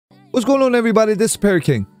What's going on, everybody? This is Perry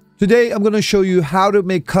King. Today I'm going to show you how to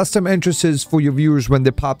make custom entrances for your viewers when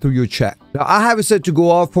they pop through your chat. Now I have it set to go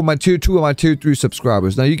off for my tier 2 and my tier 3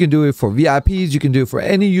 subscribers. Now you can do it for VIPs, you can do it for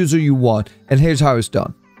any user you want, and here's how it's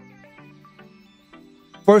done.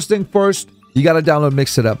 First thing first, you got to download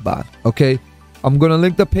Mix It Up bot, okay? I'm going to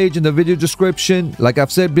link the page in the video description. Like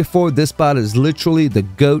I've said before, this bot is literally the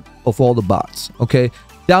GOAT of all the bots, okay?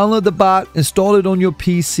 Download the bot, install it on your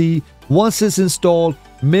PC. Once it's installed,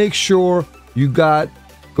 make sure you go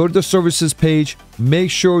to the services page,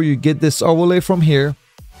 make sure you get this overlay from here,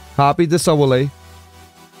 copy this overlay,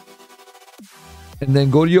 and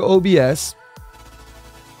then go to your OBS,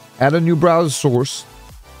 add a new browser source,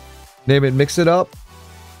 name it Mix It Up,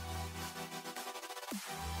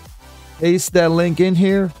 paste that link in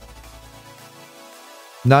here,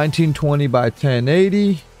 1920 by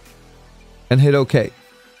 1080, and hit OK.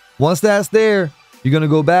 Once that's there, you're going to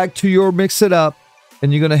go back to your Mix It Up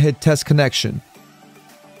and you're going to hit test connection.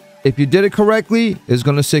 If you did it correctly, it's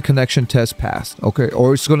going to say connection test passed, okay?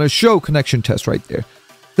 Or it's going to show connection test right there.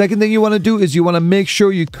 Second thing you want to do is you want to make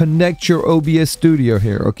sure you connect your OBS studio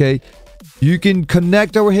here, okay? You can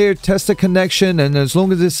connect over here, test the connection, and as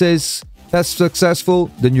long as it says test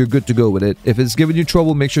successful, then you're good to go with it. If it's giving you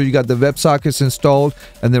trouble, make sure you got the WebSockets installed,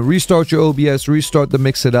 and then restart your OBS, restart the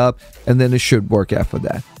Mix It Up, and then it should work after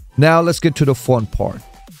that. Now let's get to the fun part.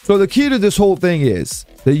 So the key to this whole thing is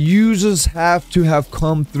the users have to have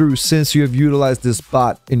come through since you have utilized this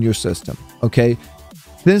bot in your system, okay?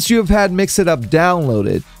 Since you have had Mix It Up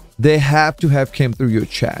downloaded, they have to have came through your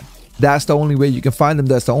chat. That's the only way you can find them.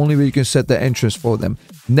 That's the only way you can set the entrance for them.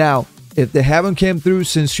 Now, if they haven't came through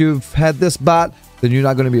since you've had this bot, then you're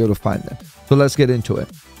not going to be able to find them. So let's get into it.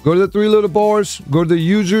 Go to the three little bars, go to the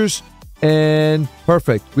users, and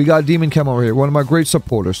perfect. We got Demon Cam over here, one of my great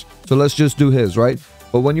supporters. So let's just do his, right?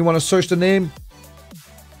 But when you want to search the name,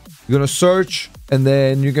 you're going to search, and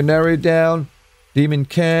then you can narrow it down, Demon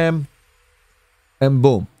Cam, and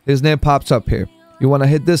boom, his name pops up here. You want to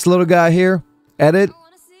hit this little guy here, edit,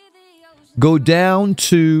 go down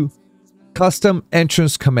to custom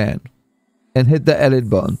entrance command, and hit the edit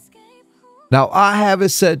button. Now I have it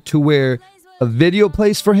set to where a video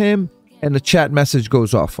plays for him and a chat message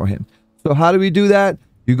goes off for him. So how do we do that?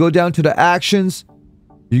 You go down to the actions,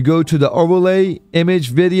 you go to the overlay,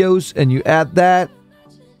 image, videos, and you add that.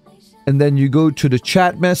 And then you go to the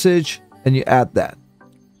chat message and you add that.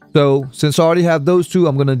 So since I already have those two,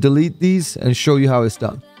 I'm going to delete these and show you how it's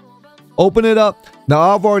done. Open it up. Now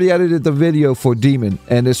I've already edited the video for Demon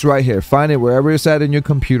and it's right here. Find it wherever it's at in your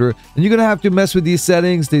computer. And you're going to have to mess with these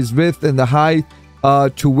settings, this width and the height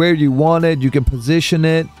to where you want it. You can position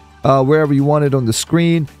it wherever you want it on the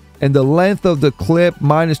screen. And the length of the clip,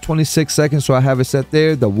 mine is 26 seconds, so I have it set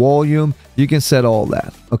there. The volume, you can set all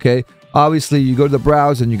that, okay? Obviously, you go to the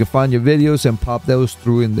browser and you can find your videos and pop those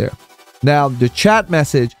through in there. Now, the chat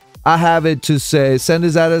message, I have it to say, send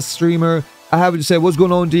this out as streamer. I have it to say, what's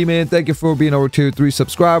going on, D-Man? Thank you for being our tier 3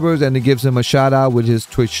 subscribers. And it gives him a shout out with his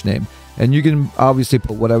Twitch name. And you can obviously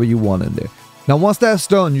put whatever you want in there. Now, once that's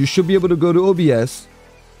done, you should be able to go to OBS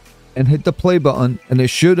and hit the play button. And it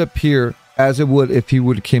should appear as it would if he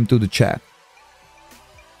would have came through the chat.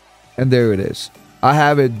 And there it is. I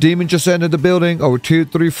have it. Demon just entered the building, or tier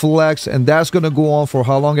 3 flex, and that's going to go on for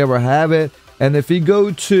how long ever I have it. And if you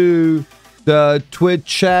go to the Twitch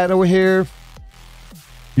chat over here,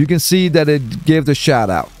 you can see that it gave the shout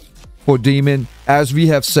out for Demon as we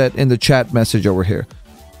have set in the chat message over here.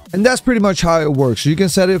 And that's pretty much how it works. You can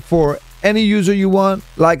set it for any user you want.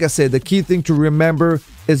 Like I said, the key thing to remember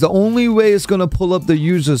is the only way it's going to pull up the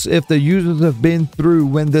users if the users have been through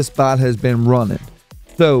when this bot has been running.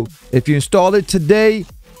 So if you install it today,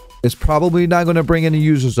 it's probably not going to bring any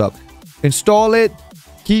users up. Install it,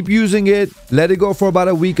 keep using it, let it go for about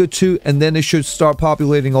a week or two, and then it should start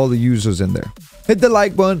populating all the users in there. Hit the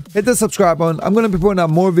like button, hit the subscribe button. I'm going to be putting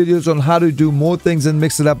out more videos on how to do more things in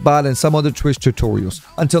Mix It Up bot and some other Twitch tutorials.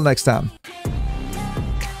 Until next time.